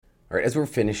All right, as we're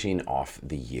finishing off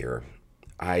the year,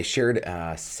 I shared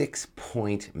a 6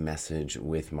 point message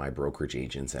with my brokerage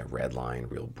agents at Redline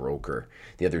Real Broker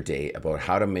the other day about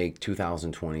how to make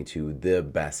 2022 the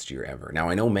best year ever. Now,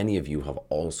 I know many of you have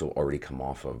also already come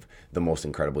off of the most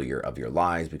incredible year of your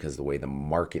lives because the way the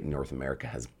market in North America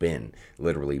has been,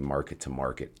 literally market to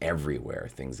market everywhere,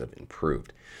 things have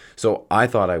improved. So I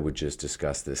thought I would just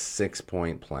discuss this 6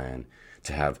 point plan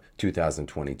to have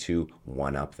 2022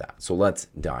 one up that. So let's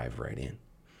dive right in.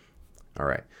 All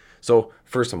right. So,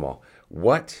 first of all,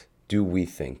 what do we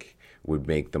think would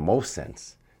make the most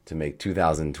sense to make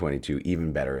 2022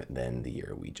 even better than the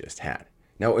year we just had?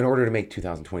 Now, in order to make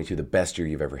 2022 the best year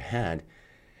you've ever had,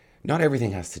 not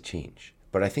everything has to change.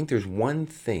 But I think there's one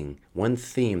thing, one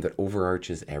theme that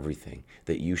overarches everything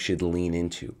that you should lean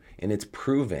into. And it's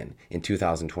proven in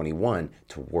 2021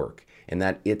 to work. And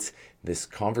that it's this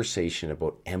conversation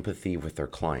about empathy with our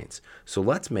clients. So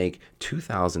let's make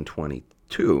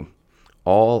 2022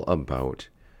 all about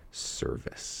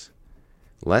service.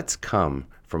 Let's come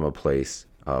from a place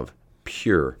of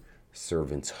pure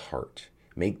servant's heart.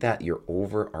 Make that your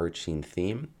overarching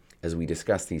theme as we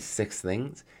discuss these 6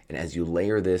 things and as you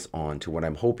layer this on to what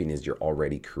I'm hoping is your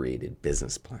already created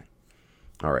business plan.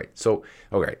 All right, so,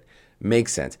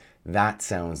 makes sense. That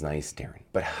sounds nice, Darren.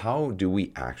 But how do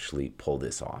we actually pull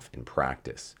this off in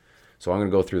practice? So I'm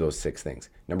going to go through those 6 things.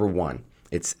 Number 1,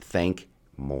 it's thank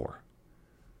more.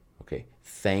 Okay,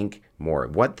 thank more.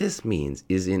 What this means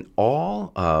is in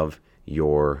all of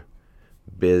your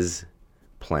biz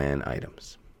plan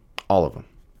items, all of them,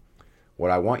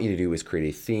 what I want you to do is create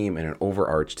a theme and an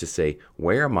overarch to say,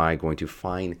 where am I going to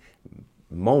find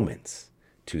moments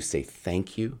to say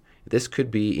thank you? This could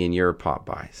be in your pop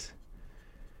buys.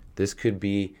 This could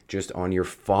be just on your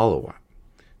follow-up.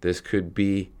 This could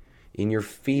be in your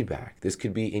feedback. This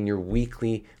could be in your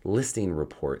weekly listing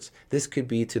reports. This could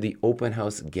be to the open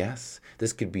house guests.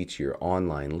 This could be to your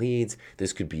online leads.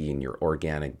 This could be in your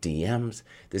organic DMs.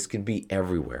 This could be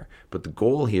everywhere. But the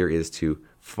goal here is to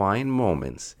find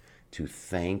moments to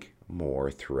thank more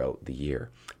throughout the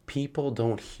year. People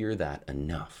don't hear that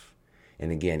enough.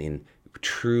 And again, in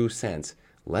true sense,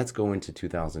 let's go into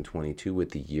 2022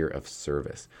 with the year of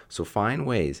service. So find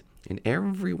ways in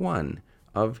every one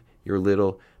of your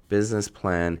little business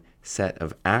plan set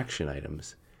of action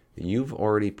items that you've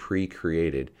already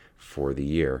pre-created for the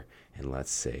year. And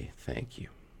let's say thank you.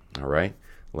 All right,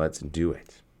 let's do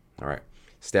it. All right,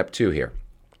 step 2 here.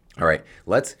 All right,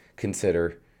 let's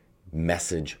consider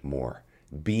message more.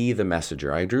 Be the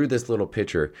messenger. I drew this little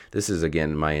picture. This is,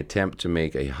 again, my attempt to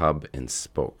make a hub and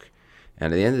spoke.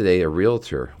 And at the end of the day, a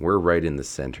realtor, we're right in the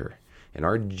center. And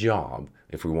our job,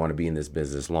 if we want to be in this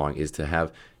business long, is to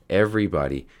have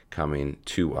everybody coming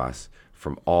to us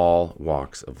from all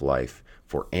walks of life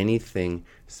for anything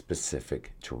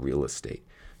specific to real estate.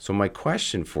 So my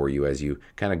question for you as you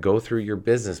kind of go through your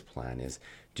business plan is,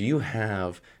 do you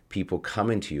have people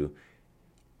coming to you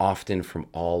often from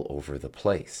all over the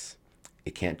place?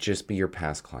 It can't just be your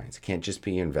past clients. It can't just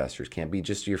be your investors. It can't be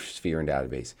just your sphere and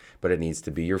database, but it needs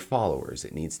to be your followers.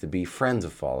 It needs to be friends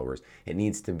of followers. It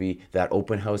needs to be that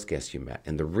open house guest you met.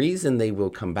 And the reason they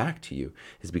will come back to you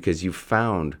is because you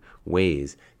found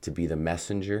ways to be the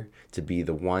messenger, to be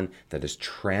the one that is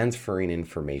transferring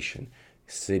information,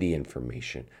 city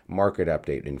information, market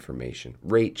update information,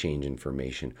 rate change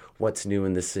information, what's new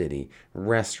in the city,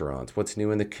 restaurants, what's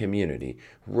new in the community,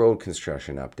 road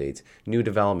construction updates, new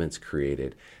developments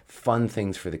created, fun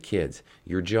things for the kids.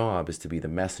 Your job is to be the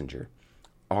messenger.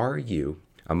 Are you,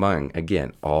 among,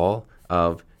 again, all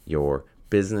of your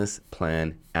business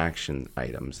plan action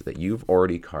items that you've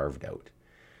already carved out,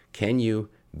 can you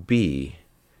be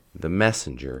the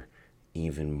messenger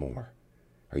even more?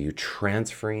 Are you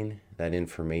transferring that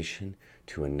information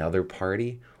to another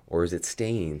party, or is it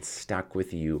staying stuck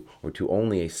with you or to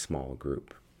only a small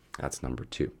group? That's number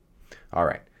 2. All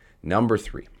right. Number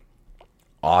 3,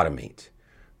 automate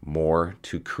more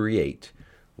to create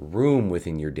room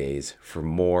within your days for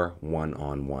more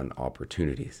one-on-one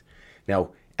opportunities.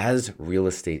 Now, as real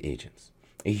estate agents,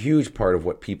 a huge part of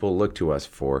what people look to us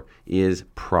for is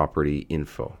property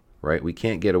info. Right? We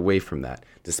can't get away from that.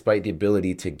 Despite the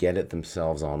ability to get it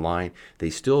themselves online, they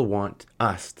still want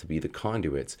us to be the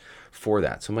conduits for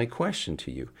that. So my question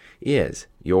to you is,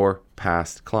 your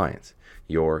past clients,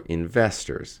 your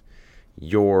investors,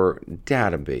 your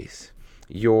database,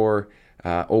 your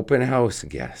open house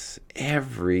guests,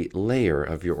 every layer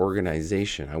of your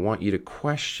organization, I want you to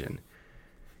question,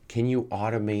 can you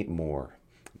automate more?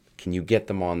 Can you get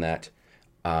them on that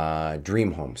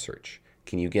dream home search?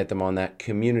 Can you get them on that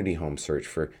community home search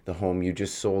for the home you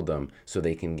just sold them so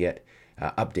they can get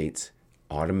updates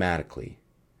automatically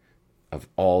of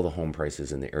all the home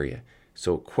prices in the area.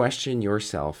 So question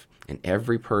yourself and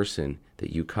every person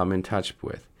that you come in touch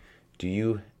with. Do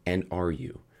you and are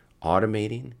you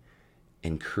automating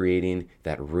and creating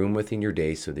that room within your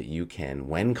day so that you can,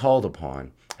 when called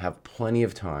upon, have plenty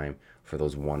of time for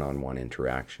those one-on-one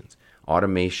interactions?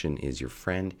 Automation is your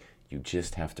friend. You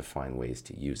just have to find ways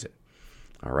to use it.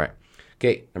 All right.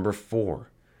 Okay, number 4.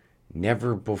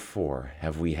 Never before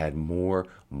have we had more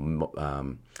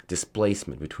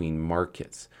displacement between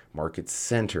market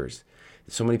centers.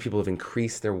 So many people have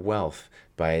increased their wealth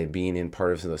by being in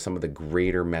part of some of the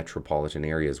greater metropolitan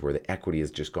areas where the equity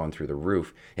has just gone through the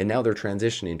roof. And now they're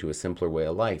transitioning to a simpler way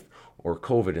of life, or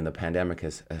COVID and the pandemic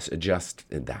has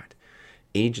adjusted that.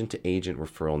 Agent-to-agent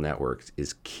referral networks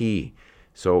is key.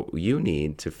 So you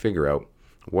need to figure out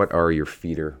what are your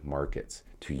feeder markets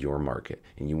to your market.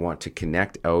 And you want to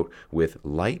connect out with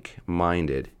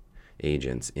like-minded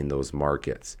agents in those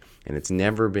markets. And it's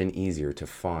never been easier to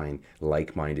find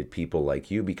like-minded people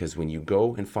like you, because when you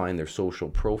go and find their social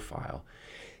profile,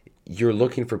 you're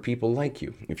looking for people like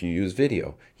you. If you use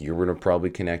video, you're going to probably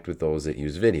connect with those that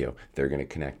use video. They're going to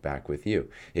connect back with you.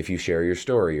 If you share your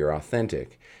story, you're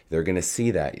authentic. They're going to see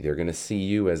that. They're going to see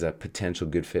you as a potential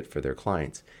good fit for their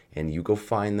clients. And you go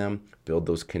find them, build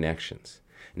those connections.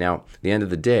 Now, at the end of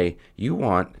the day, you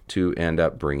want to end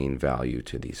up bringing value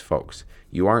to these folks.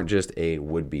 You aren't just a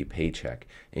would-be paycheck.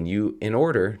 And you, in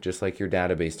order, just like your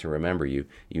database to remember you,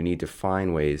 you need to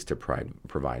find ways to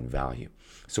provide value.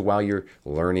 So while you're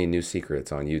learning new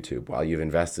secrets on YouTube, while you've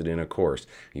invested in a course,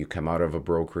 you come out of a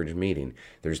brokerage meeting,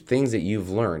 there's things that you've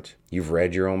learned. You've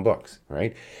read your own books,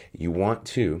 right? You want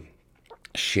to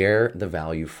share the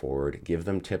value forward, give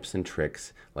them tips and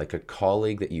tricks like a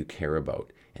colleague that you care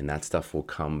about, and that stuff will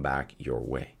come back your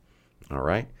way. All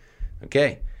right?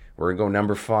 Okay, we're going to go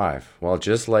number 5. Well,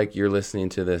 just like you're listening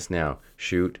to this now,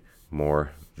 shoot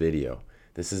more video.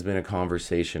 This has been a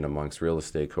conversation amongst real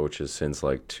estate coaches since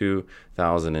like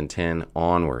 2010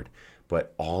 onward.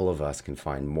 But all of us can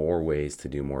find more ways to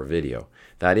do more video.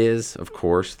 That is, of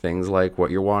course, things like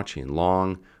what you're watching,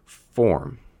 long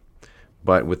form.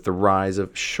 But with the rise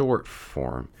of short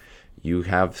form, you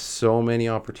have so many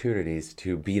opportunities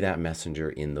to be that messenger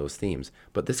in those themes.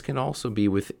 But this can also be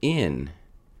within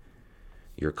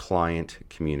your client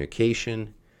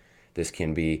communication. This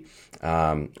can be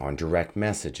on direct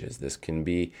messages. This can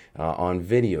be on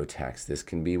video text. This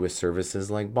can be with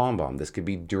services like BombBomb. This could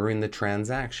be during the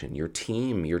transaction. Your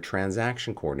team, your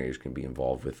transaction coordinators can be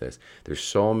involved with this. There's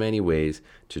so many ways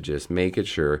to just make it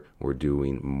sure we're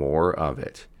doing more of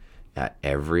it at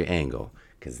every angle,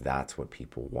 because that's what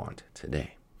people want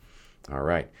today. All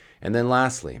right. And then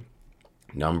lastly,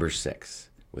 number 6,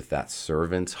 with that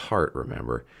servant's heart,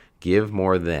 remember, give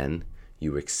more than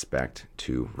you expect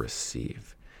to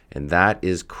receive. And that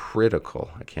is critical.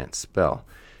 I can't spell.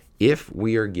 If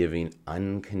we are giving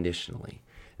unconditionally,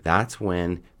 that's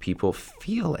when people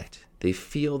feel it. They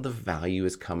feel the value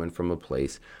is coming from a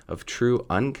place of true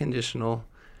unconditional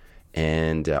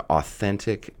and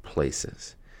authentic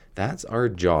places. That's our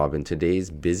job in today's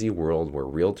busy world where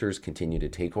realtors continue to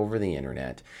take over the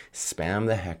internet, spam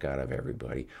the heck out of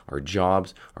everybody. Our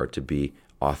jobs are to be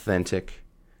authentic,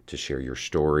 to share your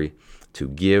story, to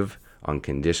give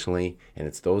unconditionally. And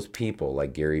it's those people,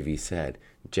 like Gary Vee said,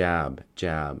 jab,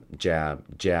 jab,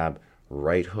 jab, jab,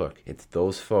 right hook. It's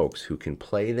those folks who can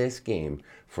play this game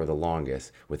for the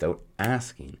longest without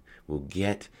asking, will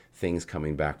get things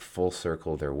coming back full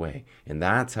circle their way. And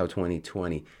that's how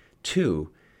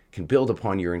 2022 can build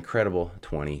upon your incredible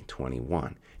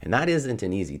 2021. And that isn't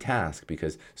an easy task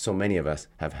because so many of us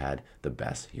have had the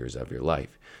best years of your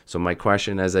life. So my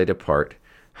question as I depart,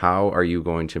 how are you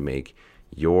going to make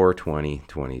your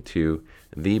 2022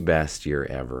 the best year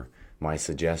ever? My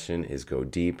suggestion is go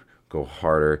deep, go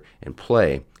harder, and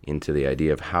play into the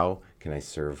idea of how can I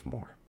serve more?